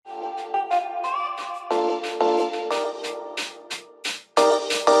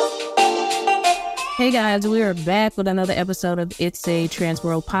Hey guys, we are back with another episode of It's a Trans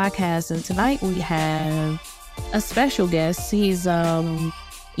World podcast, and tonight we have a special guest. He's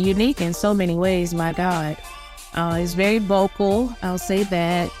unique in so many ways, my God. He's very vocal, I'll say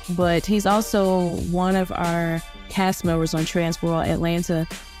that, but he's also one of our cast members on Trans World Atlanta,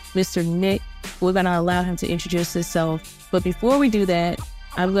 Mr. Nick. We're going to allow him to introduce himself, but before we do that,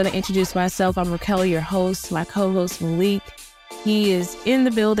 I'm going to introduce myself. I'm Raquel, your host, my co-host Malik. He is in the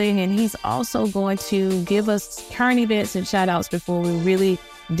building, and he's also going to give us current events and shout outs before we really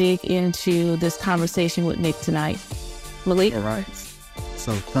dig into this conversation with Nick tonight. Malik? All right.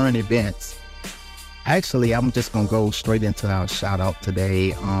 So current events. Actually, I'm just going to go straight into our shout out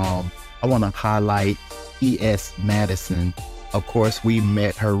today. I want to highlight E.S. Madison. Of course, we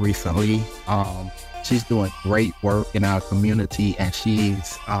met her recently. She's doing great work in our community, and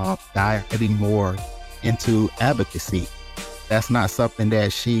she's diving more into advocacy. That's not something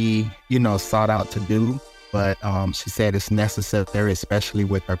that she, sought out to do, but she said it's necessary, especially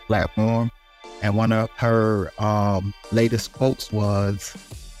with her platform. And one of her latest quotes was,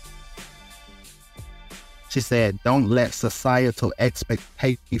 she said, "Don't let societal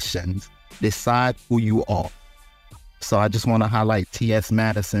expectations decide who you are." So I just want to highlight T.S.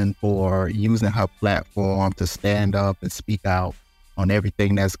 Madison for using her platform to stand up and speak out on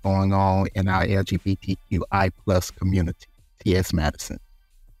everything that's going on in our LGBTQI plus community. T.S. Madison.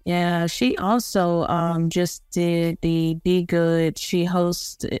 Yeah, she also just did the Be Good. She's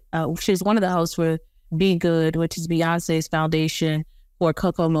one of the hosts for Be Good, which is Beyonce's foundation for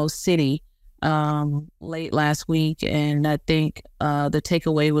Kokomo City, late last week. And I think the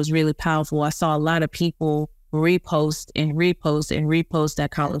takeaway was really powerful. I saw a lot of people repost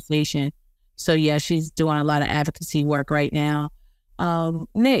that conversation. So yeah, she's doing a lot of advocacy work right now.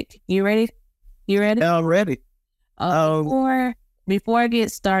 Nick, you ready? Yeah, I'm ready. Before I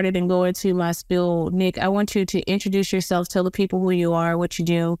get started and go into my spiel, Nick, I want you to introduce yourself, tell the people who you are, what you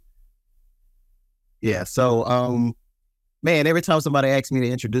do. Yeah, so, every time somebody asks me to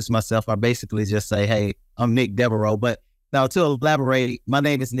introduce myself, I basically just say, hey, I'm Nick Devereux. But now to elaborate, my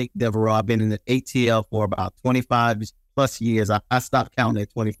name is Nick Devereux. I've been in the ATL for about 25 plus years. I stopped counting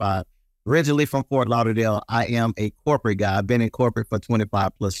at 25. Originally from Fort Lauderdale, I am a corporate guy. I've been in corporate for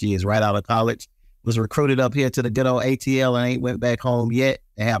 25 plus years, right out of college. Was recruited up here to the good old ATL and ain't went back home yet.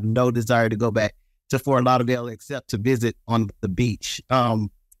 I have no desire to go back to Fort Lauderdale except to visit on the beach. I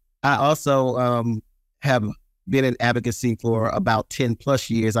also have been in advocacy for about 10 plus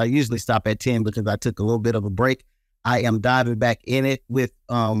years. I usually stop at 10 because I took a little bit of a break. I am diving back in it with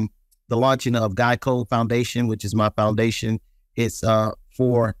the launching of Guy Code Foundation, which is my foundation. It's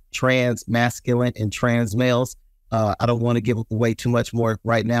for trans masculine and trans males. I don't want to give away too much more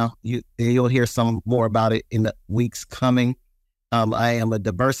right now. You'll hear some more about it in the weeks coming. I am a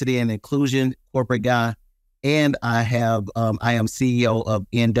diversity and inclusion corporate guy, and I am CEO of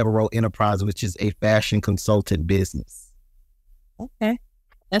N Devereux Enterprise, which is a fashion consultant business. Okay,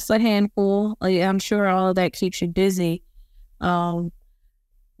 that's a handful. I'm sure all of that keeps you busy.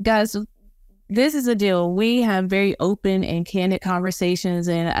 Guys, this is a deal. We have very open and candid conversations,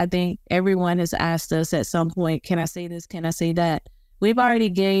 and I think everyone has asked us at some point, can I say this? Can I say that? We've already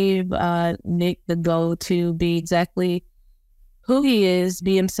gave Nick the go to be exactly who he is,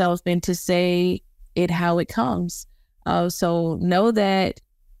 be himself, and to say it how it comes. So know that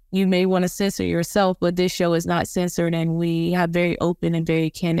you may want to censor yourself, but this show is not censored, and we have very open and very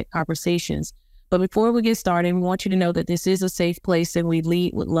candid conversations. But before we get started, we want you to know that this is a safe place and we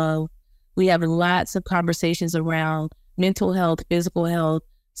lead with love. We have lots of conversations around mental health, physical health,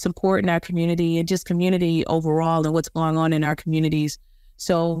 support in our community, and just community overall and what's going on in our communities.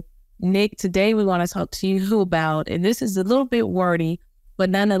 So, Nick, today we want to talk to you about, and this is a little bit wordy, but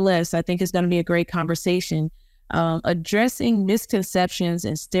nonetheless, I think it's going to be a great conversation, addressing misconceptions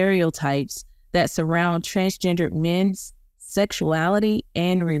and stereotypes that surround transgender men's sexuality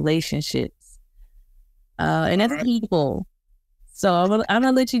and relationships. And that's people. So I'm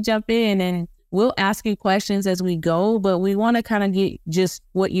gonna let you jump in, and we'll ask you questions as we go, but we want to kind of get just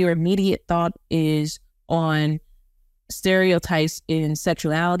what your immediate thought is on stereotypes in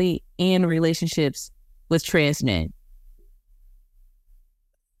sexuality and relationships with trans men.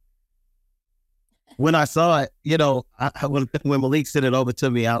 When I saw it, when Malik sent it over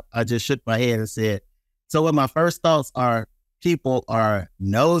to me, I just shook my head and said, so what my first thoughts are, people are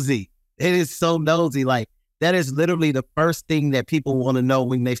nosy. It is so nosy. Like, that is literally the first thing that people want to know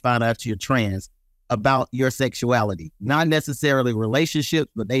when they find out you're trans, about your sexuality. Not necessarily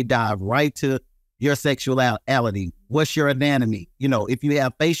relationships, but they dive right to your sexuality. What's your anatomy? If you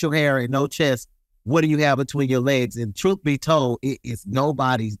have facial hair and no chest, what do you have between your legs? And truth be told, it is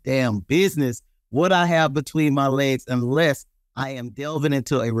nobody's damn business what I have between my legs unless I am delving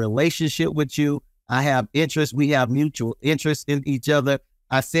into a relationship with you. I have interest. We have mutual interest in each other.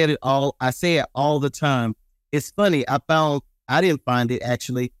 I say it all the time. It's funny. I didn't find it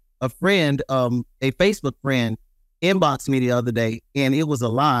actually. A friend, a Facebook friend inboxed me the other day, and it was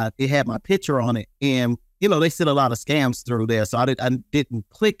alive. It had my picture on it. And, they sent a lot of scams through there. So I didn't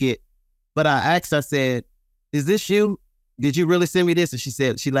click it, but I asked, I said, is this you? Did you really send me this?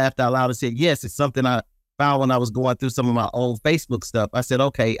 And she laughed out loud and said, yes, it's something I found when I was going through some of my old Facebook stuff. I said,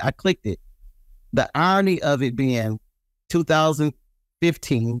 okay, I clicked it. The irony of it being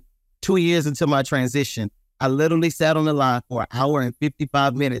 2015, 2 years into my transition, I literally sat on the line for an hour and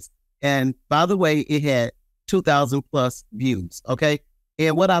 55 minutes. And by the way, it had 2,000 plus views. Okay.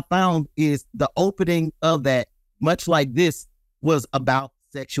 And what I found is the opening of that, much like this, was about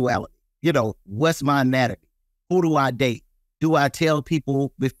sexuality. What's my anatomy? Who do I date? Do I tell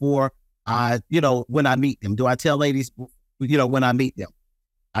people before when I meet them? Do I tell ladies, when I meet them?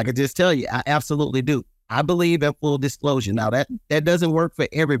 I could just tell you, I absolutely do. I believe in full disclosure. Now that doesn't work for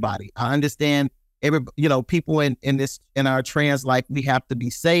everybody. I understand people in our trans life, we have to be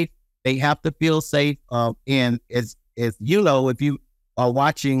safe. They have to feel safe. And as if you are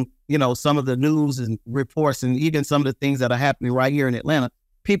watching, some of the news and reports and even some of the things that are happening right here in Atlanta,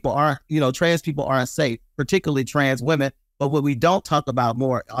 trans people aren't safe, particularly trans women. But what we don't talk about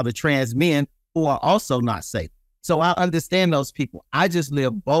more are the trans men who are also not safe. So I understand those people. I just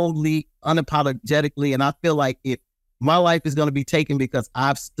live boldly, unapologetically. And I feel like if my life is going to be taken because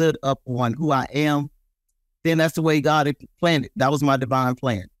I've stood up on who I am, then that's the way God had planned it. That was my divine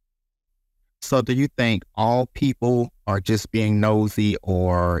plan. So do you think all people are just being nosy,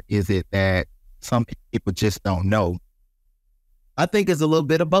 or is it that some people just don't know? I think it's a little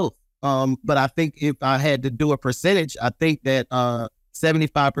bit of both. But I think if I had to do a percentage, I think that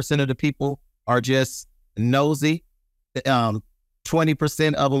 75% of the people are just nosy.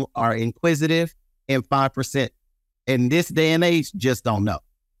 20% of them are inquisitive, and 5% in this day and age just don't know.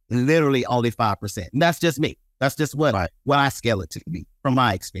 Literally only 5%. And that's just me. That's just what I scale it to be from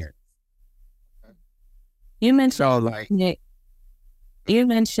my experience. You mentioned, Nick,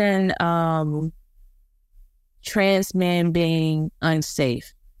 trans men being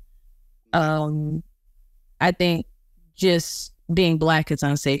unsafe. I think just being Black is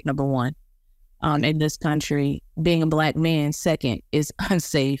unsafe, number one. In this country, being a Black man, second, is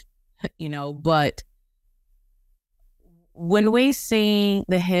unsafe, but when we see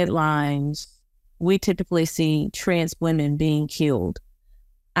the headlines, we typically see trans women being killed.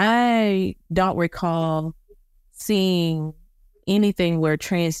 I don't recall seeing anything where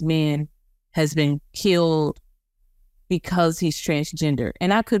trans men has been killed because he's transgender.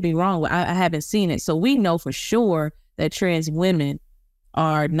 And I could be wrong. I haven't seen it. So we know for sure that trans women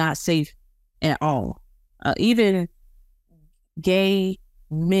are not safe at all. Even gay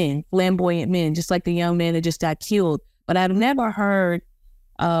men, flamboyant men, just like the young man that just got killed. But I've never heard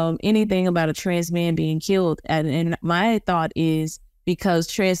anything about a trans man being killed. And my thought is because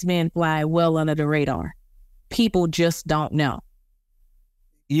trans men fly well under the radar. People just don't know.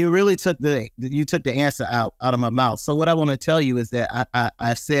 You really took the answer out of my mouth. So what I want to tell you is that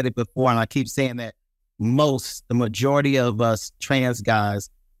I said it before, and I keep saying that the majority of us trans guys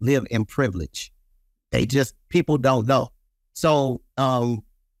live in privilege. People don't know. So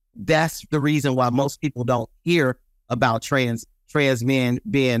that's the reason why most people don't hear about trans men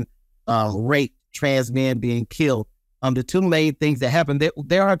being raped, trans men being killed. The two main things that happen,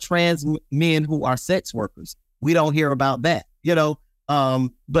 there are trans men who are sex workers. We don't hear about that,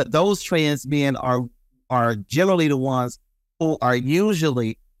 but those trans men are generally the ones who are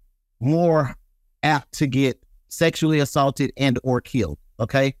usually more apt to get sexually assaulted and or killed.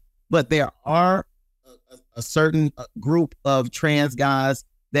 Okay. But there are a certain group of trans guys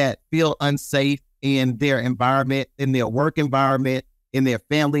that feel unsafe in their environment, in their work environment, in their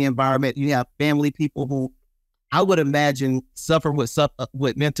family environment. You have family people who I would imagine suffer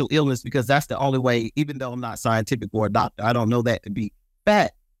with mental illness, because that's the only way, even though I'm not scientific or a doctor, I don't know that to be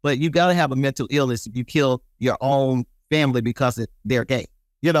fact, but you got to have a mental illness if you kill your own family because they're gay,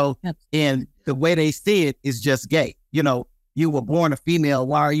 Yep. And the way they see it is just gay. You were born a female.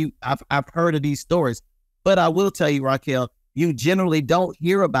 Why are you? I've heard of these stories, but I will tell you, Raquel, you generally don't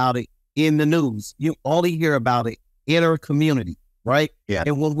hear about it in the news. You only hear about it in our community, right? Yeah.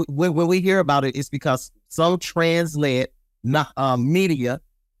 And when we hear about it, it's because some trans-led media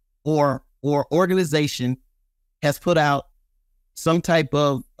or organization has put out some type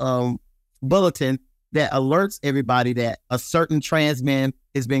of bulletin that alerts everybody that a certain trans man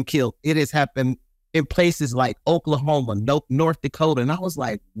has been killed. It has happened in places like Oklahoma, North Dakota. And I was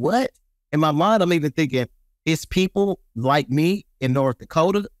like, what? in my mind, I'm even thinking, it's people like me in North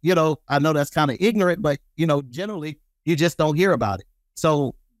Dakota. I know that's kind of ignorant, but, generally, you just don't hear about it.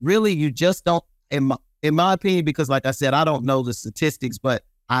 So really, you just don't, in my opinion, because like I said, I don't know the statistics, but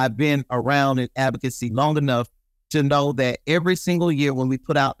I've been around in advocacy long enough to know that every single year when we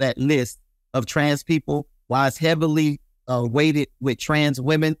put out that list of trans people, while it's heavily weighted with trans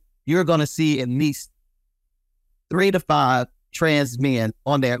women, you're going to see at least 3 to 5 trans men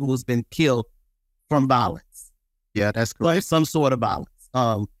on there who's been killed from violence. Yeah, that's correct. Like some sort of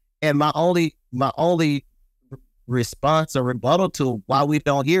violence. And my only response or rebuttal to why we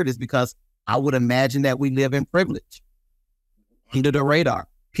don't hear it is because I would imagine that we live in privilege, under the radar.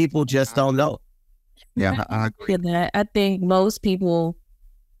 People just don't know. Yeah, I agree. I think most people,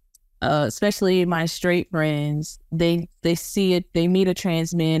 especially my straight friends, they see it, they meet a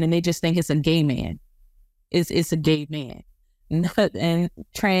trans man and they just think it's a gay man. It's a gay man. And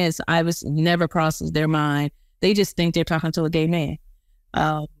trans, I was never crosses their mind. They just think they're talking to a gay man.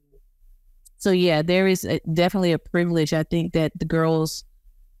 So yeah, there is definitely a privilege, I think, that the girls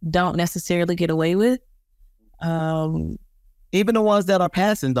don't necessarily get away with. Even the ones that are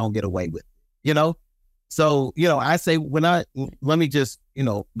passing don't get away with, So, I say let me just,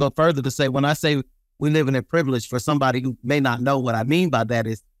 go further to say, when I say we live in a privilege, for somebody who may not know what I mean by that,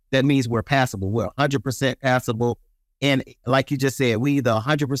 is that means we're passable. We're 100% passable. And like you just said, we either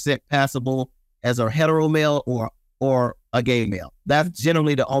 100% passable as a hetero male or a gay male. That's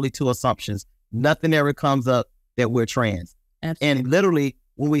generally the only two assumptions. Nothing ever comes up that we're trans. Absolutely. And literally,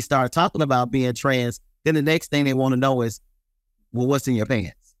 when we start talking about being trans, then the next thing they want to know is, well, what's in your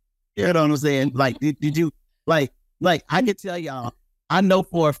pants? You know what I'm saying? Like, did you, like I can tell y'all, I know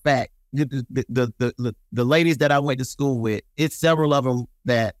for a fact, the ladies that I went to school with, it's several of them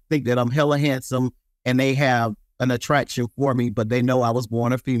that think that I'm hella handsome and they have an attraction for me, but they know I was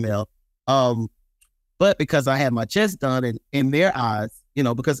born a female. But because I had my chest done, and in their eyes,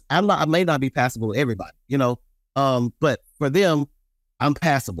 because I may not be passable to everybody, but for them, I'm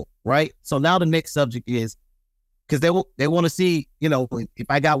passable, right? So now the next subject is, because they want to see, if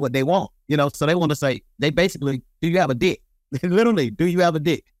I got what they want, so they want to say, they basically, do you have a dick? Literally, do you have a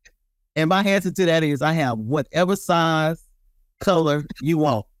dick? And my answer to that is, I have whatever size, color you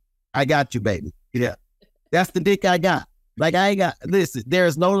want. I got you, baby. Yeah. That's the dick I got. Like, I ain't got, listen, there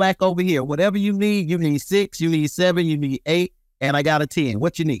is no lack over here. Whatever you need 6, you need 7, you need 8, and I got a 10.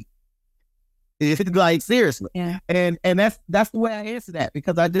 What you need? It's like, seriously. Yeah. And that's the way I answer that,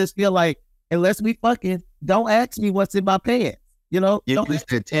 because I just feel like, unless we fucking, don't ask me what's in my pants. You used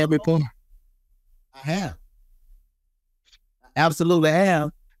to tell me before? I have. I absolutely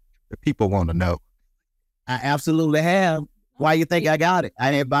have. The people want to know. I absolutely have. Why you think I got it?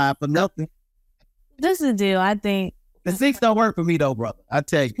 I didn't buy it for nothing. This is the deal. I think the 6 don't work for me though, brother. I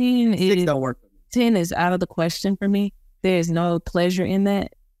tell you, 6 don't work for me. 10 is out of the question for me. There's no pleasure in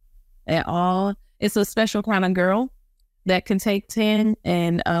that at all. It's a special kind of girl that can take 10,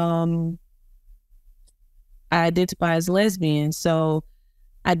 and I identify as lesbian, so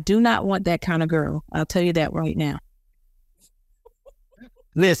I do not want that kind of girl. I'll tell you that right now.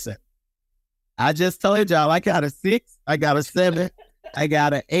 Listen, I just told y'all I got a 6, I got a 7, I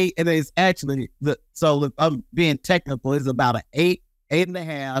got an 8, and it's actually, so if I'm being technical, it's about an 8,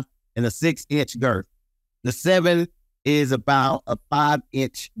 8.5, and a 6-inch girth. The 7 is about a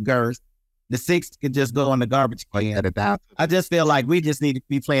 5-inch girth. The 6 can just go on the garbage can. I just feel like we just need to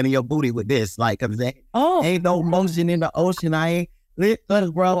be playing in your booty with this. Like, cause ain't no motion in the ocean. I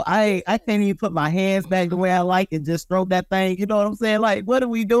ain't, bro. I can't even put my hands back the way I like and just stroke that thing. You know what I'm saying? Like, what are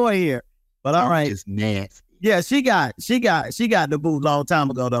we doing here? But all right. It's nasty. Yeah, she got the boot long time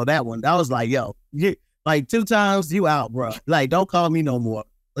ago though. That one, I was like, yo, like 2 times, you out, bro. Like, don't call me no more.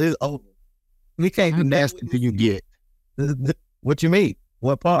 It's over. We can't do nasty till you get. What you mean?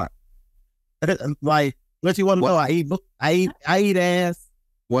 What part? Like, what you want to know? I eat ass.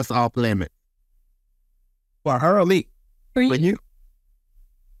 What's off limit? For her or me? For you?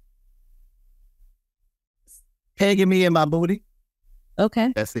 Pegging me in my booty.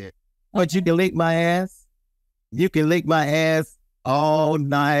 Okay. That's it. But you can lick my ass. You can lick my ass all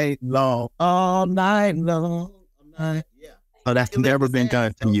night long. All night long. Yeah. So that's never been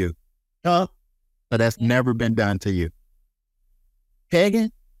done to you. Huh? So that's never been done to you.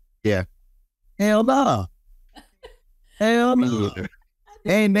 Pegging? Yeah. Hell no. Hell no.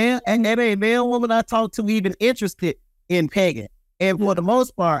 Ain't there woman I talk to even interested in pegging. And for the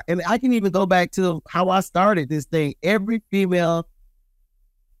most part, and I can even go back to how I started this thing. Every female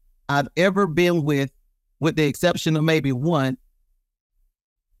I've ever been with the exception of maybe one,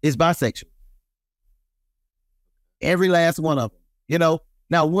 is bisexual. Every last one of them.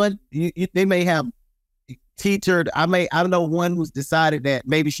 Now, they may have teachered. I know one who's decided that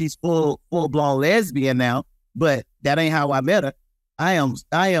maybe she's full blown lesbian now, but that ain't how I met her. I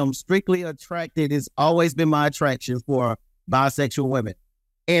am strictly attracted. It's always been my attraction for bisexual women.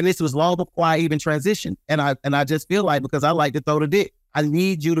 And this was long before I even transitioned. And I just feel like, because I like to throw the dick, I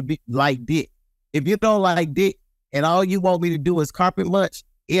need you to be like dick. If you don't like dick and all you want me to do is carpet much,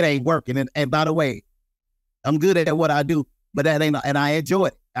 it ain't working. And by the way, I'm good at what I do, but that ain't, and I enjoy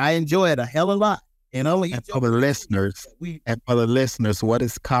it. I enjoy it a hell of a lot. And for the listeners, what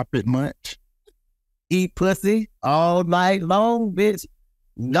is carpet much? Eat pussy all night long, bitch.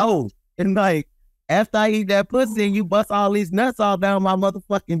 No. And like, after I eat that pussy and you bust all these nuts all down my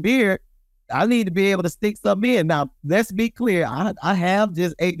motherfucking beard, I need to be able to stick something in. Now, let's be clear. I have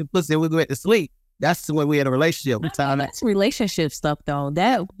just ate the pussy and we went to sleep. That's when we had a relationship. That's relationship stuff, though.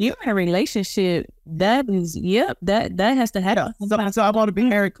 That you're in a relationship. That is, that has to happen. Yeah. So I want to be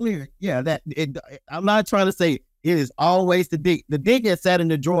very clear. Yeah, I'm not trying to say it is always the dick. The dick has sat in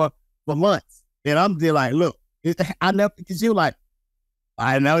the drawer for months. And I'm just like, look, I never, because you're like,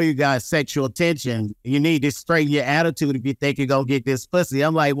 I know you got sexual tension. You need to straighten your attitude if you think you're going to get this pussy.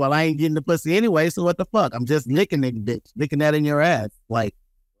 I'm like, well, I ain't getting the pussy anyway, so what the fuck? I'm just licking it, bitch. Licking that in your ass. Like,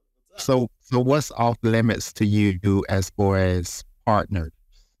 so what's off limits to you as far as partners,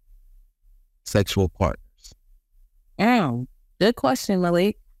 sexual partners? Good question,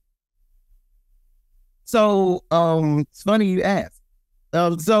 Malik. So, it's funny you ask.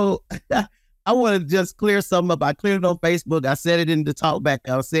 So I want to just clear something up. I cleared it on Facebook. I said it in the talk back.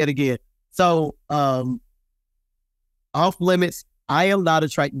 I'll say it again. So, off limits, I am not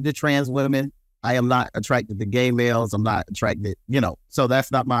attracted to trans women. I am not attracted to gay males. I'm not attracted, so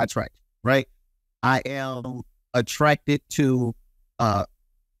that's not my attraction, right? I am attracted to, and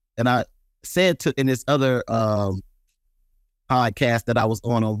I said in this other podcast that I was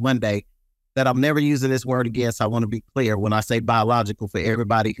on Monday, that I'm never using this word again, so I want to be clear when I say biological for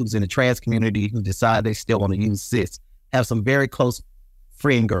everybody who's in the trans community who decide they still want to use cis. Have some very close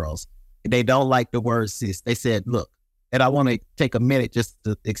friend girls. They don't like the word cis. They said, look, and I want to take a minute just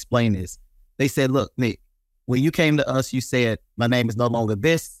to explain this. They said, look, Nick, when you came to us, you said, my name is no longer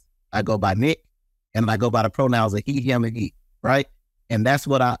this. I go by Nick, and I go by the pronouns of he, him, and he, right? And that's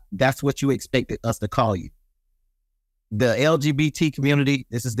what you expected us to call you. The LGBT community,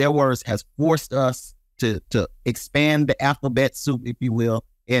 this is their words, has forced us to expand the alphabet soup, if you will.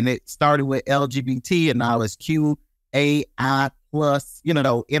 And it started with LGBT, and now it's Q, A, I plus,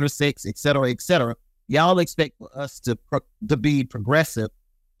 intersex, et cetera, et cetera. Y'all expect us to be progressive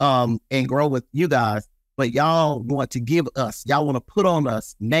and grow with you guys, but y'all want to put on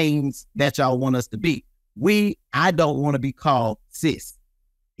us names that y'all want us to be. I don't want to be called cis.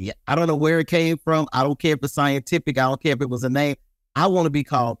 Yeah, I don't know where it came from. I don't care if it's scientific. I don't care if it was a name. I want to be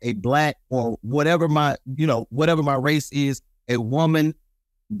called a black or whatever my race is, a woman,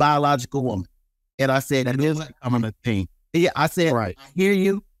 biological woman. And I said, that is becoming a thing. Yeah, I said, right. I hear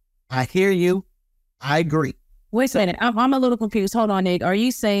you. I agree. Wait a minute. I'm a little confused. Hold on, Nick. Are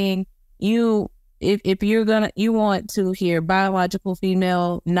you saying if you want to hear biological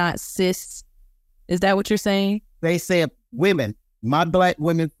female, not cis? Is that what you're saying? They said women, my black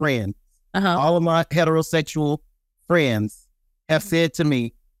women friends, all of my heterosexual friends have said to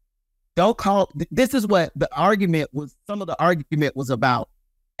me, don't call, this is what the argument was, some of the argument was about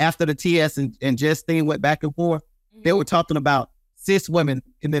after the TS and Jess thing went back and forth. They were talking about cis women,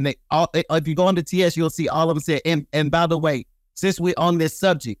 and then if you go on the TS, you'll see all of them say, and by the way, since we're on this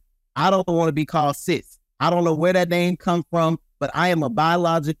subject, I don't want to be called cis. I don't know where that name comes from, but I am a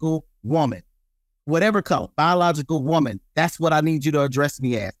biological woman. Whatever color, biological woman. That's what I need you to address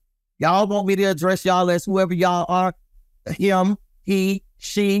me as. Y'all want me to address y'all as whoever y'all are, him, he,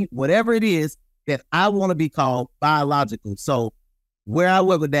 she, whatever it is, that I want to be called biological. So where I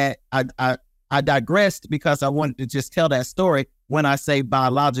went with that, I digressed because I wanted to just tell that story when I say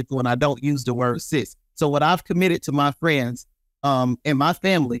biological and I don't use the word cis. So what I've committed to my friends and my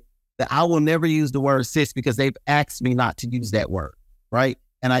family, that I will never use the word cis because they've asked me not to use that word, right?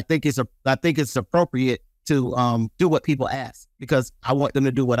 And I think it's appropriate to do what people ask because I want them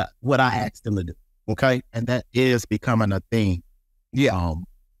to do what I asked them to do. Okay, and that is becoming a thing. Yeah,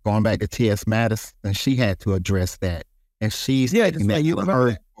 going back to T.S. Madison, she had to address that, and she's taking that to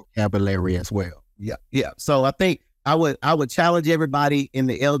her vocabulary as well. Yeah. So I think I would challenge everybody in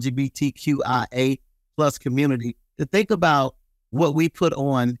the LGBTQIA plus community to think about what we put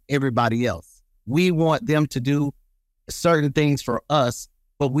on everybody else. We want them to do certain things for us,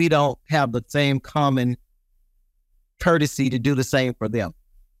 but we don't have the same common courtesy to do the same for them.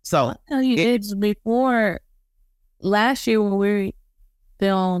 So I'll tell you, it's before last year when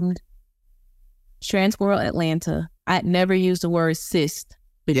filmed Trans World Atlanta, I'd never used the word cis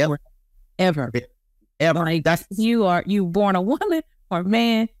before, ever. Like, you born a woman or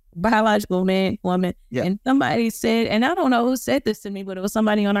man, biological man, woman. Yeah. And somebody said, and I don't know who said this to me, but it was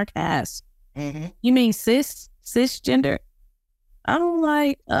somebody on our cast. Mm-hmm. You mean cisgender? I'm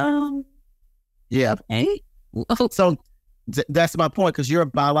like, yeah. Okay. So that's my point, because you're a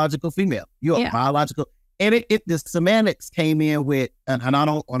biological female. You're a biological, and the semantics came in with, and I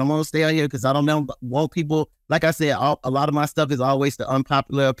don't want to stay out here because I don't know, want people, like I said, a lot of my stuff is always the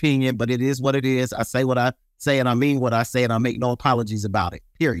unpopular opinion, but it is what it is. I say what I say and I mean what I say, and I make no apologies about it,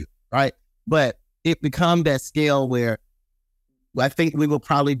 period, right? But it become that scale where I think we will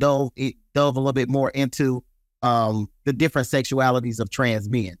probably delve a little bit more into the different sexualities of trans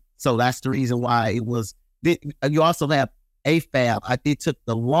men. So that's the reason why it was, you also have AFAB. It took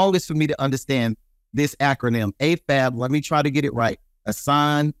the longest for me to understand this acronym. AFAB, let me try to get it right.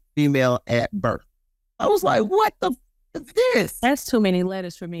 Assigned female at birth. I was like, what the f is this? That's too many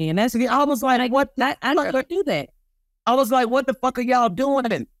letters for me. And I was like, what? I don't do that. I was like, what the fuck are y'all doing?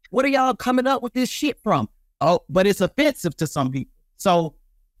 And what are y'all coming up with this shit from? Oh, but it's offensive to some people. So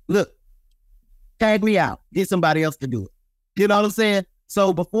look, tag me out. Get somebody else to do it. You know what I'm saying?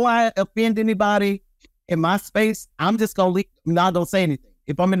 So before I offend anybody in my space, I'm just going to leave. I'm not going to say anything.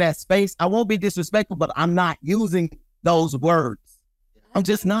 If I'm in that space, I won't be disrespectful, but I'm not using those words. I'm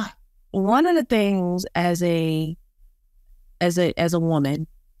just not. One of the things as a woman,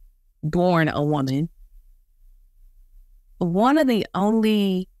 born a woman, one of the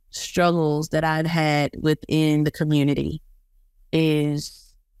only struggles that I've had within the community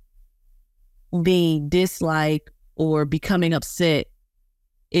is the dislike or becoming upset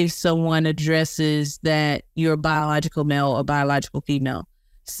if someone addresses that you're a biological male or biological female.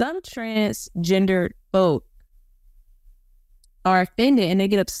 Some transgender folk are offended and they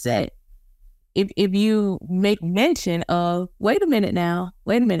get upset if you make mention of, wait a minute now,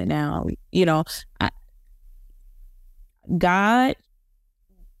 you know, God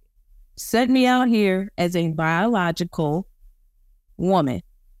set me out here as a biological woman.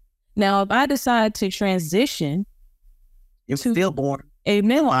 Now, if I decide to transition, you're still born a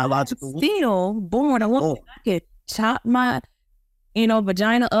male, biological, still born a woman. I can chop my,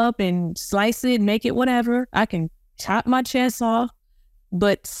 vagina up and slice it, make it whatever. I can chop my chest off,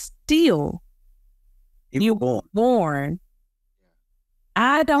 but still, you were born.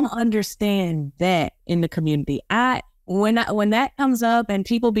 I don't understand that in the community. When that comes up and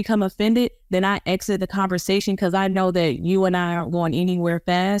people become offended, then I exit the conversation because I know that you and I aren't going anywhere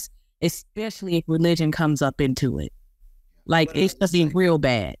fast, especially if religion comes up into it. Like, it's just being real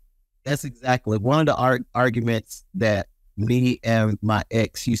bad. That's exactly one of the arguments that me and my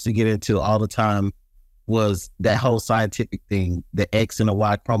ex used to get into all the time was that whole scientific thing, the X and the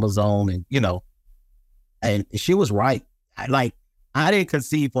Y chromosome, and she was right. I didn't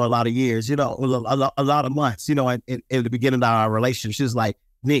conceive for a lot of years, a lot of months, in the beginning of our relationship. She was like,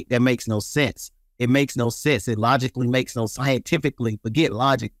 Nick, that makes no sense. It makes no sense. It logically makes no, scientifically, forget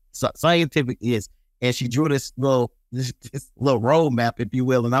logic. Scientific is, and she drew this little roadmap, if you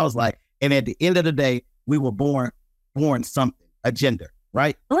will. And I was like, and at the end of the day, we were born something, a gender,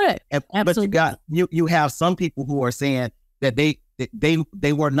 right? Right. But you have some people who are saying that they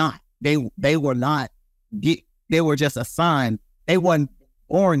were not. They were not. They were just assigned. They wasn't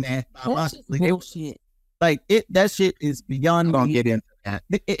born that biologically. That shit is beyond me. I'm gonna get into that.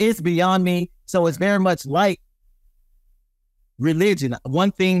 It's beyond me. So it's very much like religion.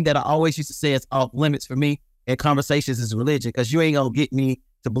 One thing that I always used to say is off limits for me in conversations is religion, because you ain't gonna get me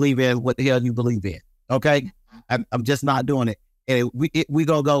to believe in what the hell you believe in. Okay, I'm just not doing it. And we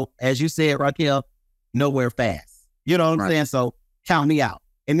gonna go, as you said, Raquel, nowhere fast. You know what I'm saying? So count me out.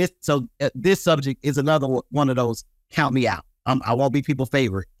 And this subject is another one of those count me out. I won't be people's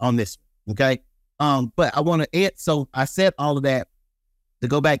favorite on this one, okay? But I want to add, so I said all of that to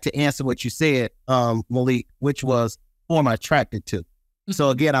go back to answer what you said, Malik, which was who am I attracted to?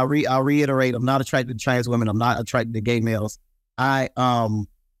 So again, I'll reiterate, I'm not attracted to trans women. I'm not attracted to gay males. I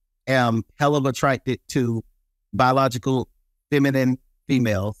am hell of attracted to biological feminine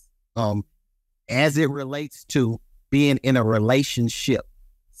females as it relates to being in a relationship,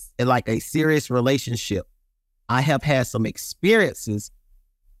 like a serious relationship. I have had some experiences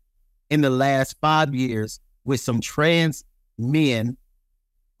in the last 5 years with some trans men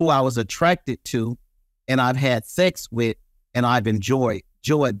who I was attracted to and I've had sex with, and I've enjoyed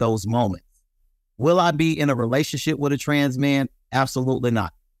those moments. Will I be in a relationship with a trans man? Absolutely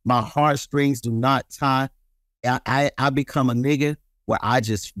not. My heartstrings do not tie. I become a nigga where I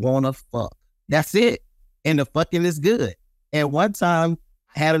just want to fuck. That's it. And the fucking is good. And one time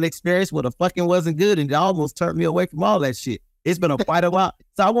I had an experience where the fucking wasn't good and it almost turned me away from all that shit. It's been quite a while.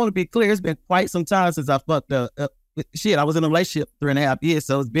 So I want to be clear, it's been quite some time since I fucked up. Shit, I was in a relationship 3.5 years,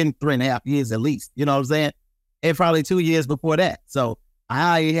 so it's been 3.5 years at least. You know what I'm saying? And probably 2 years before that. So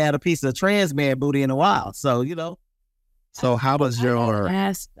I ain't had a piece of trans man booty in a while. So, you know. So how does your...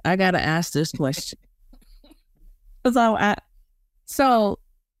 I got to ask this question. So,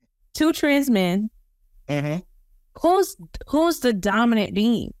 two trans men, who's the dominant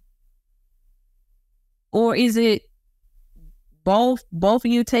being? Or is it both of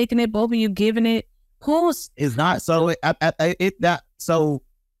you taking it, both of you giving it? It's not. So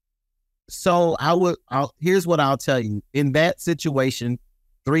here's what I'll tell you. In that situation,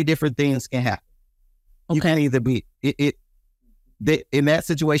 3 different things can happen. Okay. You can either be in that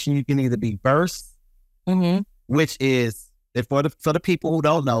situation, you can either be first, which is for the people who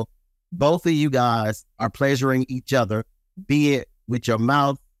don't know, both of you guys are pleasuring each other, be it with your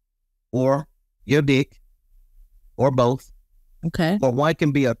mouth or your dick or both. Okay. Or one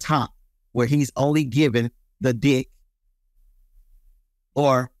can be a top where he's only given the dick,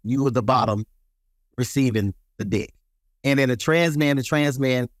 or you at the bottom receiving the dick. And in a trans man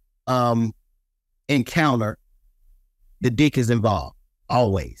encounter, the dick is involved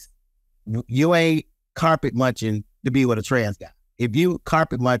always. You ain't carpet munching to be with a trans guy. If you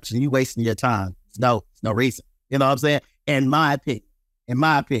carpet munching, you wasting your time. It's no reason. You know what I'm saying? In my opinion,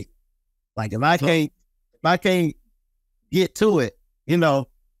 like if I can't get to it, you know,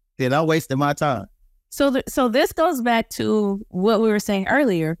 then I'm wasting my time. So this goes back to what we were saying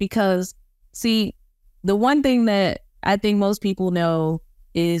earlier, because see, the one thing that I think most people know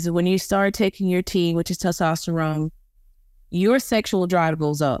is when you start taking your T, which is testosterone, your sexual drive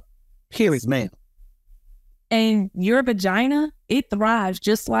goes up. Period, man. And your vagina, it thrives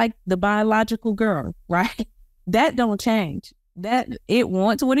just like the biological girl, right? That don't change. That it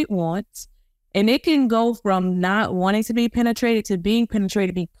wants what it wants. And it can go from not wanting to be penetrated to being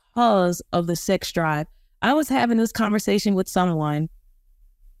penetrated because of the sex drive. I was having this conversation with someone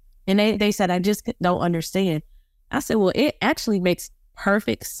and they said, I just don't understand. I said, well, it actually makes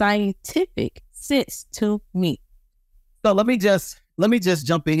perfect scientific sense to me. So let me just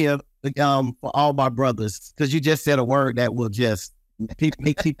jump in here for all my brothers, because you just said a word that will just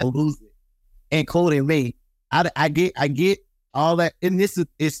make people lose it, including me. I get all that, and this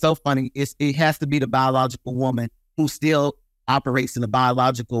is so funny. It has to be the biological woman who still operates in the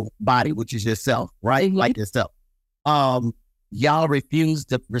biological body, which is yourself, right? Mm-hmm. Like yourself. Y'all refuse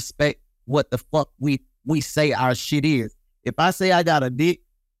to respect what the fuck we say our shit is. If I say I got a dick,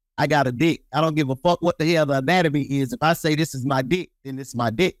 I got a dick. I don't give a fuck what the hell the anatomy is. If I say this is my dick, then it's my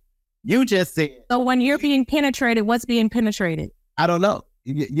dick. You just said. So when you're being penetrated, what's being penetrated? I don't know.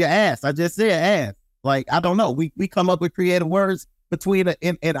 Your ass. I just said ass. Like, I don't know. We come up with creative words between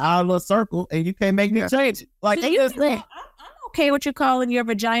in our little circle, and you can't make me change it. Like, I'm okay with you calling your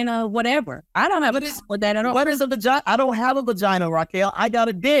vagina whatever. I don't have a problem with that at all. What is a vagina? I don't have a vagina, Raquel. I got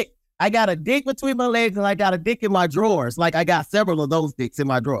a dick. I got a dick between my legs, and I got a dick in my drawers. Like, I got several of those dicks in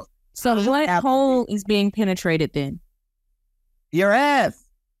my drawers. So what hole is being penetrated then? Your ass.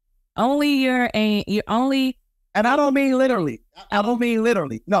 Only and I don't mean literally. No, I don't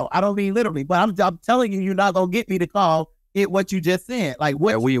mean literally. But I'm telling you, you're not gonna get me to call it what you just said. Like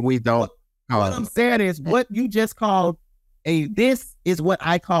what we don't. What I'm saying is what you just called this is what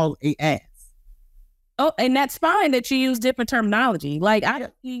I call a ass. Oh, and that's fine that you use different terminology. Like I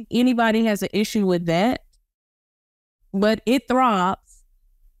don't think anybody has an issue with that, but it throbs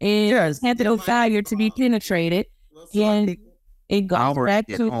and has the desire to be penetrated, and it goes back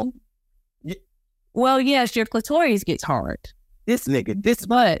to. Well, yes, your clitoris gets hard. This nigga,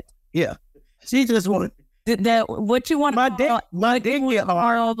 but yeah, she just wanted that. What you want? My dick get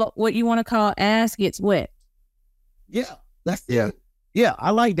hard. What you want to call ass gets wet. Yeah, yeah.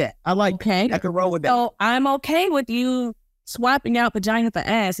 I like that. Okay. I can roll with that. So I'm okay with you swapping out vagina for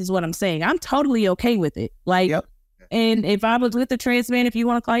ass. Is what I'm saying. I'm totally okay with it. Like, yep. And if I was with the trans man, if you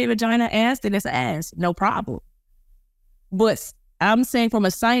want to call your vagina ass, then it's ass, no problem. But I'm saying from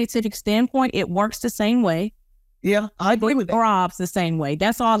a scientific standpoint, it works the same way. Yeah, I agree with that. Throbs the same way.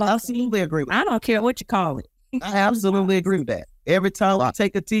 That's all. I absolutely agree with. I don't care what you call it. I absolutely agree with that. Every time I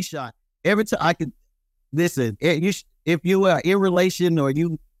take a T-shot, every time I can listen. If you are in relation or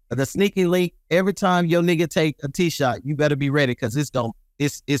you the sneaky link, every time your nigga take a T-shot, you better be ready because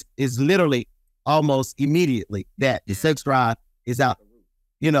it's literally almost immediately that the sex drive is out.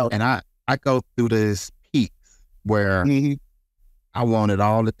 You know, and I go through this peak where. Mm-hmm. I want it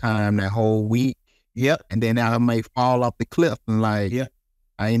all the time, that whole week. Yep. And then I may fall off the cliff and like,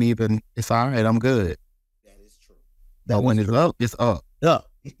 I ain't even, it's all right, I'm good. That is true. But when it's up, it's up. up.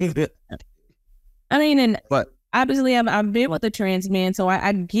 I mean, and But obviously I've been with a trans man, so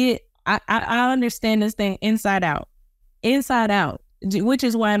I understand this thing inside out, which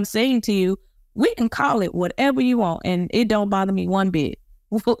is why I'm saying to you, we can call it whatever you want, and it don't bother me one bit.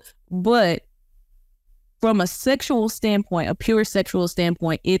 But from a sexual standpoint, a pure sexual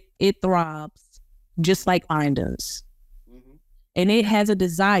standpoint, it throbs just like mine does. Mm-hmm. And it has a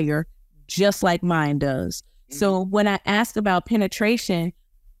desire just like mine does. Mm-hmm. So when I ask about penetration,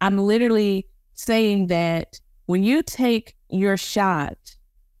 I'm literally saying that when you take your shot,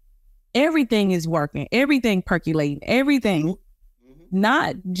 everything is working, everything percolating, everything, mm-hmm.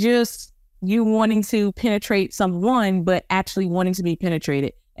 not just you wanting to penetrate someone, but actually wanting to be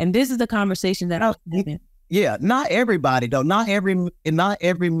penetrated. And this is the conversation that I'm having. Yeah, not everybody though. Not every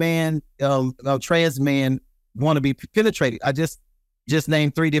man, trans man, want to be penetrated. I just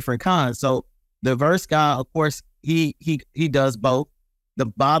named 3 different kinds. So the verse guy, of course, he does both. The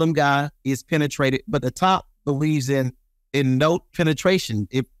bottom guy is penetrated, but the top believes in no penetration.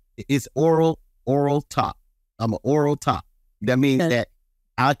 It's oral top. I'm an oral top. That means that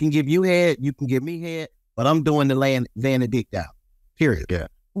I can give you head, you can give me head, but I'm doing the laying the dick down. Period. Yeah.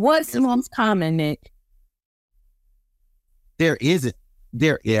 What's most common, Nick? There isn't.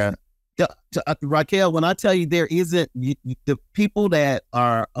 Raquel, when I tell you there isn't, the people that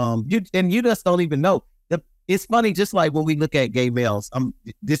are, you just don't even know. It's funny, just like when we look at gay males,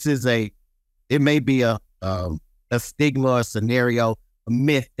 it may be a stigma, a scenario, a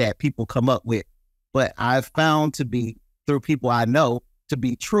myth that people come up with, but I've found to be, through people I know, to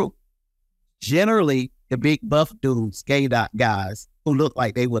be true. Generally, the big buff dudes, gay guys, who look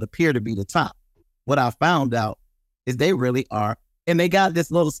like they would appear to be the top, what I found out is they really are. And they got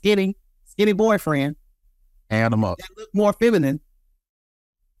this little skinny boyfriend. And them up. That look more feminine.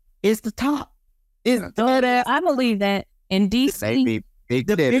 It's the top. I believe that in DC.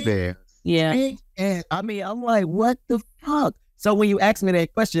 Big. Yeah. And I mean, I'm like, what the fuck? So when you ask me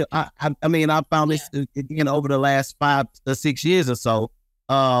that question, I found this, over the last 5 or 6 years or so.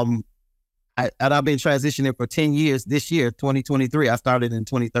 I've been transitioning for 10 years. This year, 2023, I started in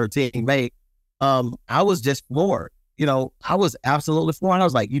 2013, May. I was just floored. I was absolutely floored. I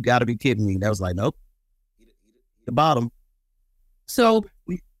was like, you got to be kidding me. That was like, nope. The bottom. So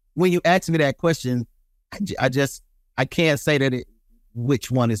when you ask me that question, I can't say that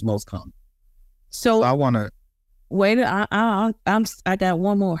which one is most common. So I want to wait. I got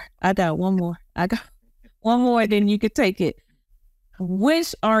one more. I got one more. Then you could take it.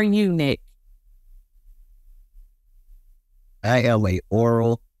 Which are you, Nick? I am a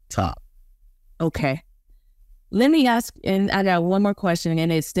oral top. Okay. Let me ask, and I got one more question,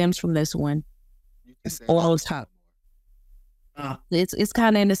 and it stems from this one. Oral top. It's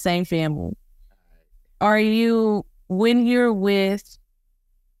kind of in the same family. Are you, when you're with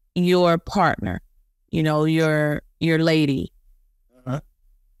your partner, your lady,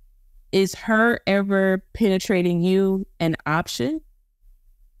 is her ever penetrating you an option?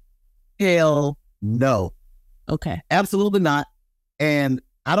 Hell no. Okay. Absolutely not. And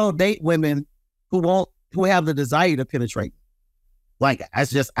I don't date women who have the desire to penetrate. Like,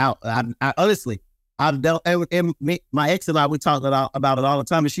 that's just out. I honestly, I've dealt, and my ex and I, we talk about it all the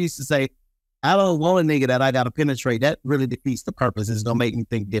time. And she used to say, I don't want a nigga that I got to penetrate. That really defeats the purpose. It's going to make me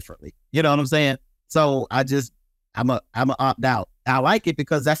think differently. You know what I'm saying? So I'm a opt out. I like it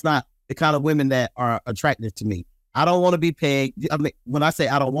because that's not the kind of women that are attractive to me. I don't want to be pegged. I mean, when I say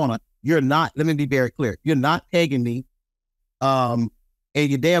I don't want to, you're not, let me be very clear. You're not pegging me. And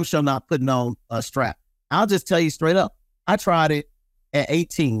you're damn sure not putting on a strap. I'll just tell you straight up. I tried it at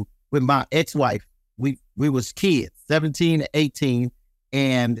 18 with my ex-wife. We was kids, 17 to 18.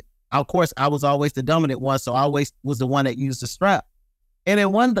 And of course, I was always the dominant one. So I always was the one that used the strap. And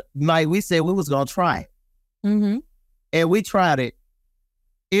then one night we said we was going to try it. Mm-hmm. And we tried it.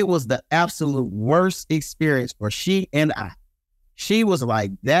 It was the absolute worst experience for she and I. She was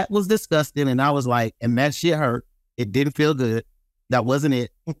like, that was disgusting. And I was like, and that shit hurt. It didn't feel good. That wasn't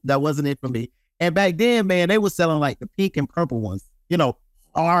it. That wasn't it for me. And back then, man, they were selling like the pink and purple ones,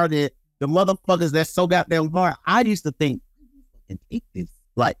 hard, the motherfuckers that's so goddamn hard. I used to think, I can take this.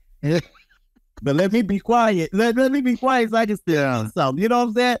 Like, but let me be quiet. Let me be quiet so I can still something. You know what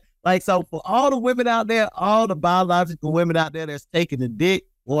I'm saying? Like, so for all the women out there, all the biological women out there that's taking the dick,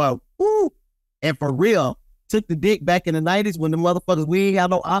 and for real, took the dick back in the 90s when the motherfuckers, we ain't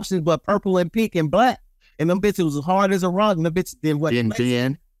had no options but purple and pink and black. And them bitches was as hard as a rock. And the bitches did what?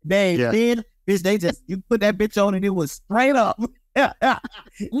 Thin. Bitch, they just, you put that bitch on and it was straight up.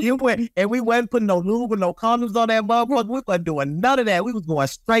 You went, and we wasn't putting no lube or no condoms on that motherfucker. We wasn't doing none of that. We was going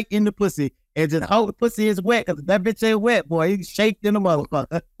straight in the pussy. and just hope the pussy is wet, because that bitch ain't wet, boy. He's shaped in a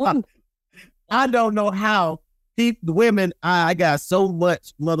motherfucker. I don't know how the women, I got so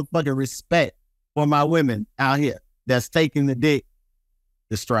much motherfucking respect for my women out here that's taking the dick,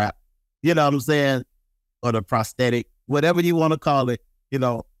 the strap, you know what I'm saying? Or the prosthetic, whatever you want to call it, you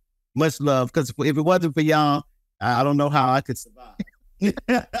know, much love. Because if it wasn't for y'all, I don't know how I could survive.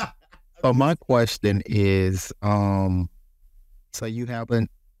 So my question is, so you have an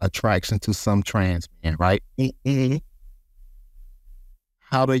attraction to some trans men, right? Mm-hmm.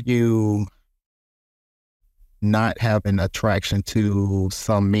 How do you not have an attraction to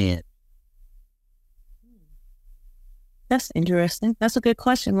some men? That's interesting. That's a good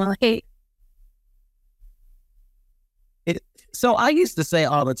question. Well, hey, so I used to say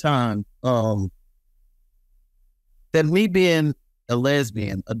all the time that me being a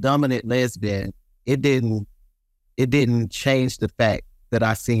lesbian, a dominant lesbian, it didn't change the fact that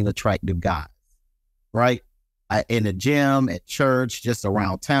I seen attractive guys, right? In the gym, at church, just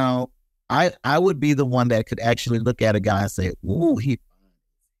around town. I would be the one that could actually look at a guy and say, ooh, he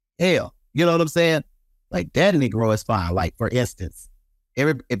hell. You know what I'm saying? Like, that Negro is fine. Like, for instance,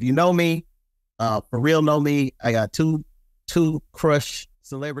 if you know me, for real know me, I got two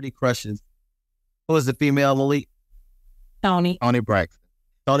celebrity crushes. Who is the female, Malik? Tony Braxton.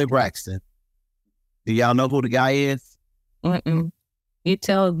 Tony Braxton. Do y'all know who the guy is? Mm-mm.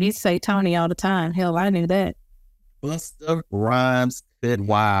 You say Tony all the time. Hell, I knew that. Busta Rhymes.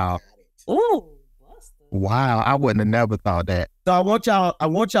 Wow. Ooh, Busta. Wow. I wouldn't have never thought that. So I want y'all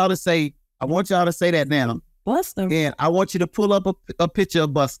to say that now. Busta. And I want you to pull up a picture of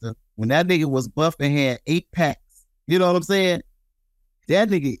Busta when that nigga was buff and had 8 packs. You know what I'm saying? That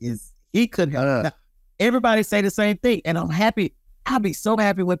nigga he could have. Now, everybody say the same thing, and I'm happy. I'll be so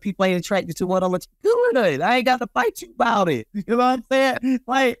happy when people ain't attracted to what I'm good. I ain't got to fight you about it. You know what I'm saying?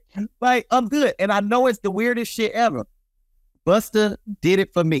 Like I'm good. And I know it's the weirdest shit ever. Busta did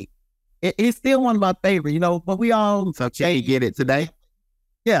it for me. It's still one of my favorite, you know, but we all... So can you get it today?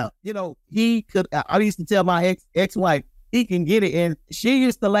 Yeah. You know, he could... I used to tell my ex-wife, he can get it. And she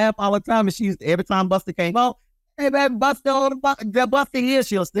used to laugh all the time. And every time Busta came on, hey, man, Busta on the Busta here.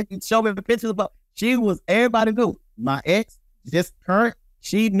 She'll show me the pictures about... Everybody knew. My ex, just her,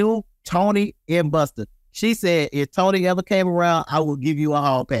 she knew Tony and Busta. She said, if Tony ever came around, I will give you a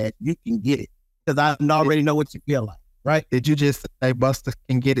hall pass. You can get it. Because I already know what you feel like, right? Did you just say Busta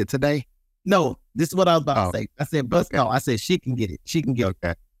can get it today? No, this is what I was about to say. I said, Busta, no, I said, she can get it. She can get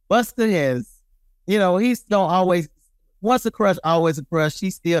it. Busta has, you know, he's going to always, once a crush, always a crush.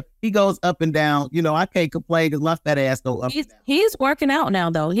 He goes up and down. You know, I can't complain because my fat ass go up and down. He's working out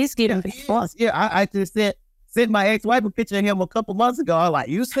now, though. He's getting fast. Yeah, I just sent my ex-wife a picture of him a couple months ago. I was like,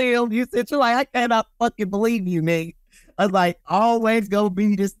 you see him? You said, you're like, I cannot fucking believe you, man. I was like, always gonna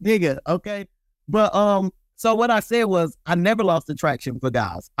be this nigga, okay? But, so what I said was, I never lost attraction for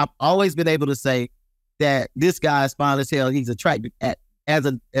guys. I've always been able to say that this guy is fine as hell. He's attractive. As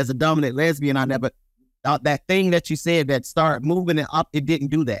a dominant lesbian, I never, that thing that you said that started moving it up, it didn't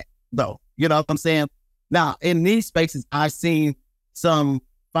do that, though. You know what I'm saying? Now, in these spaces, I've seen some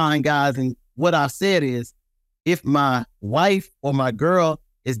fine guys, and what I've said is, if my wife or my girl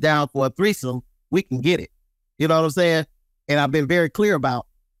is down for a threesome, we can get it. You know what I'm saying? And I've been very clear about,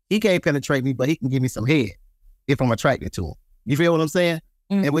 he can't penetrate me, but he can give me some head if I'm attracted to him. You feel what I'm saying?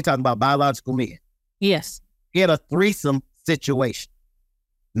 Mm-hmm. And we're talking about biological men. Yes. Get a threesome situation,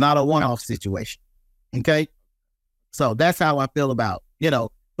 not a one-off situation. Okay? So that's how I feel about, you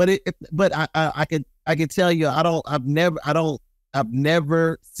know, but I can tell you, I've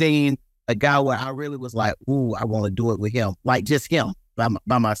never seen a guy where I really was like, ooh, I want to do it with him. Like just him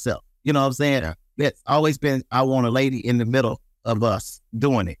by myself. You know what I'm saying? Yeah. It's always been, I want a lady in the middle of us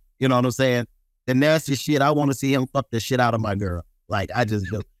doing it. You know what I'm saying? The nasty shit, I want to see him fuck the shit out of my girl. Like, I just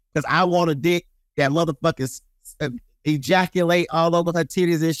do. Because I want a dick that motherfuckers ejaculate all over her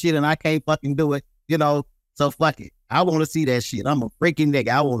titties and shit, and I can't fucking do it. You know? So fuck it. I want to see that shit. I'm a freaking nigga.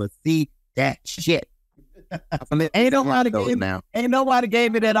 I want to see that shit. Ain't nobody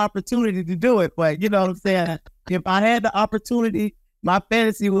gave me that opportunity to do it, but you know what I'm saying? If I had the opportunity, my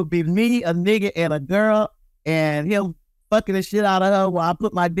fantasy would be me, a nigga, and a girl, and him fucking the shit out of her while I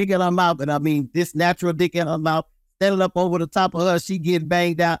put my dick in her mouth, and I mean this natural dick in her mouth, standing up over the top of her, she getting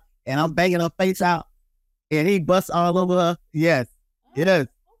banged out, and I'm banging her face out, and he busts all over her. Yes. Yes. Okay.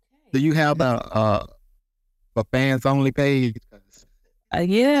 Do you have a fans only page?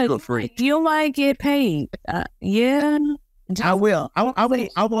 Yeah, you might get paid. Yeah, I will. I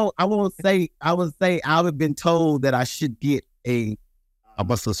will say I've been told that I should get I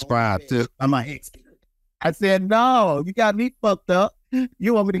must subscribe to. I'm my ex. I said, no, you got me fucked up.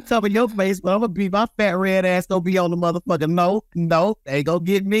 You want me to cover your face, but I'm gonna be my fat red ass gonna be on the motherfucker. No, they go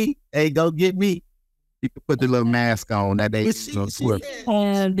get me. They go get me. You can put the little mask on that they swerve.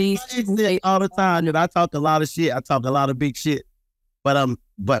 And these all the time, and I talk a lot of shit. I talk a lot of big shit.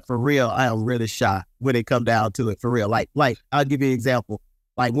 But for real, I am really shy when it come down to it. For real, like I'll give you an example.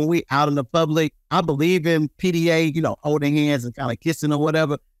 Like when we out in the public, I believe in PDA, holding hands and kind of kissing or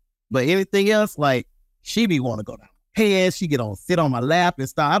whatever. But anything else, like she be want to go down hands. She sit on my lap and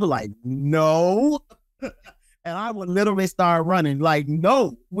start. I be like, no, and I would literally start running. Like,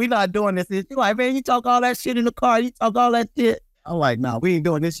 no, we not doing this. She's like, man, you talk all that shit in the car. You talk all that shit. I'm like, no, we ain't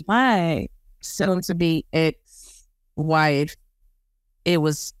doing this. My soon-to-be ex-wife. It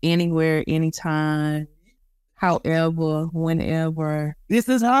was anywhere, anytime, however, whenever. This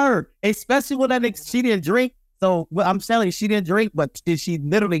is her, especially when she didn't drink. So I'm telling you, she didn't drink, but she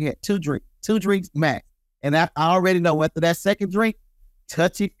literally had two drinks max. And I already know after that second drink,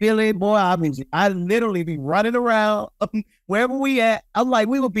 touchy feeling, boy. I mean, I literally be running around wherever we at. I'm like,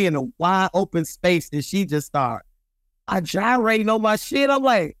 we would be in a wide open space, and she just started. I gyrating on my shit. I'm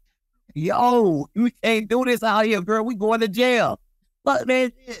like, yo, you can't do this out here, girl. We going to jail. Fuck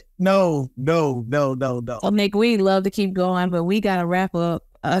that shit. No. Well, Nick, we love to keep going, but we gotta wrap up.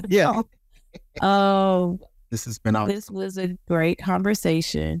 Yeah. This has been awesome. This was a great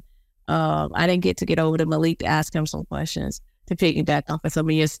conversation. I didn't get over to Malik to ask him some questions to piggyback off of some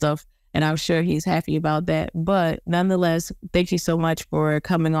of your stuff, and I'm sure he's happy about that. But nonetheless, thank you so much for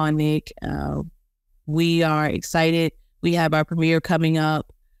coming on, Nick. We are excited. We have our premiere coming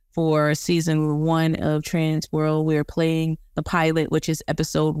up for season 1 of Trans World. We're playing the pilot, which is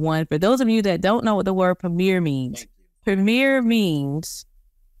episode 1. For those of you that don't know what the word premiere means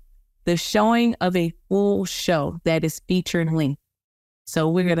the showing of a full show that is feature length. So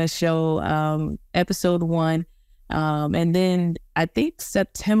we're going to show episode 1. And then I think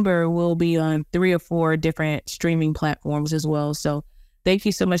September will be on 3 or 4 different streaming platforms as well. So thank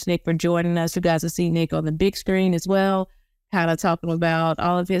you so much, Nick, for joining us. You guys will see Nick on the big screen as well, kind of talking about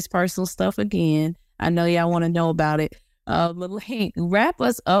all of his personal stuff again. I know y'all want to know about it. Malik, wrap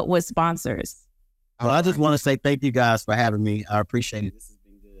us up with sponsors. Well, I just want to say thank you guys for having me. I appreciate it. This has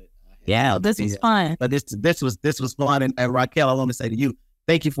been good. Yeah, this was fun. But this was fun. And Raquel, I want to say to you,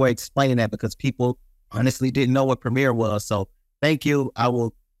 thank you for explaining that, because people honestly didn't know what premiere was. So thank you. I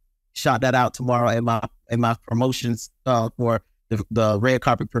will shout that out tomorrow in my promotions for the red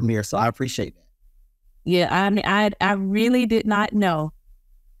carpet premiere. So I appreciate that. Yeah, I mean, I really did not know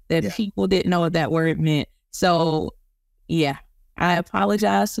that people didn't know what that word meant. So, yeah, I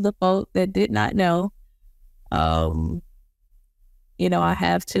apologize to the folk that did not know. I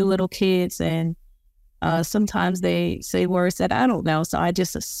have 2 little kids, and sometimes they say words that I don't know. So I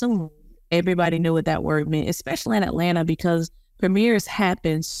just assume everybody knew what that word meant, especially in Atlanta, because premieres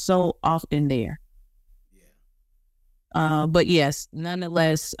happen so often there. But yes,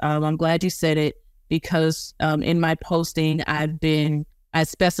 nonetheless, I'm glad you said it. Because in my posting, I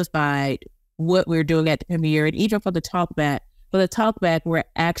specified what we're doing at the premiere, and even for the talkback. For the talkback, we're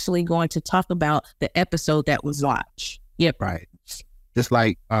actually going to talk about the episode that was watched. Yep. Right. Just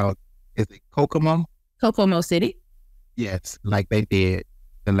like, is it Kokomo? Kokomo City? Yes, like they did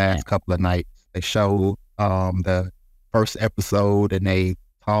the last couple of nights. They showed the first episode, and they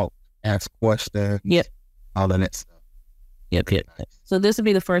talked, asked questions, all of that stuff. Yep. So this will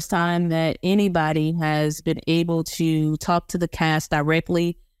be the first time that anybody has been able to talk to the cast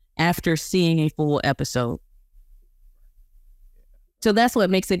directly after seeing a full episode. So that's what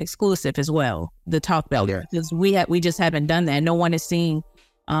makes it exclusive as well, the talk about it. Because we just haven't done that. No one has seen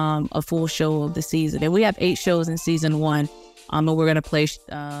a full show of the season. And we have 8 shows in season 1, and we're going to play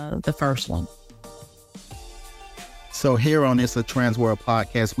the first one. So here on It's a Trans World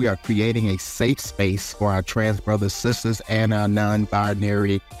podcast, we are creating a safe space for our trans brothers, sisters, and our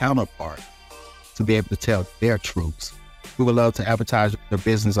non-binary counterparts to be able to tell their truths. We would love to advertise their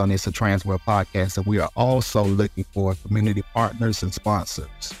business on It's a Trans World podcast, and we are also looking for community partners and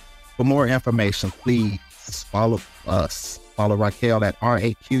sponsors. For more information, please follow us. Follow Raquel at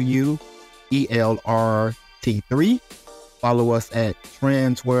RAQUELRT3. Follow us at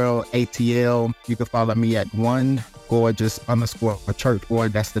Transworld ATL. You can follow me at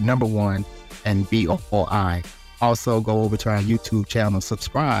 @1gorgeous_church, that's the number 1 and BOI. Also go over to our YouTube channel,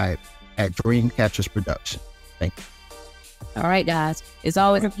 subscribe at Dreamcatchers Production. Thank you. All right, guys. It's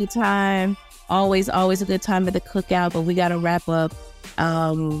always a good time. Always a good time at the cookout, but we got to wrap up.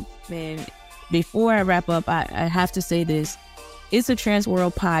 Man, before I wrap up, I have to say this. It's a Trans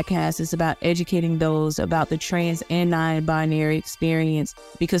World podcast. It's about educating those about the trans and non-binary experience,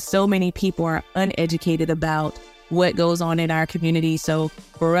 because so many people are uneducated about what goes on in our community. So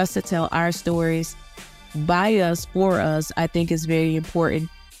for us to tell our stories by us, for us, I think is very important.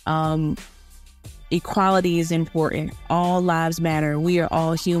 Equality is important. All lives matter. We are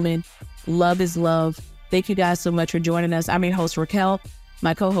all human. Love is love. Thank you guys so much for joining us. I'm your host, Raquel,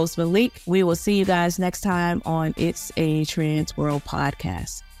 my co-host, Malik. We will see you guys next time on It's a Trans World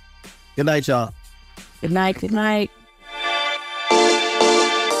podcast. Good night, y'all. Good night. Good night.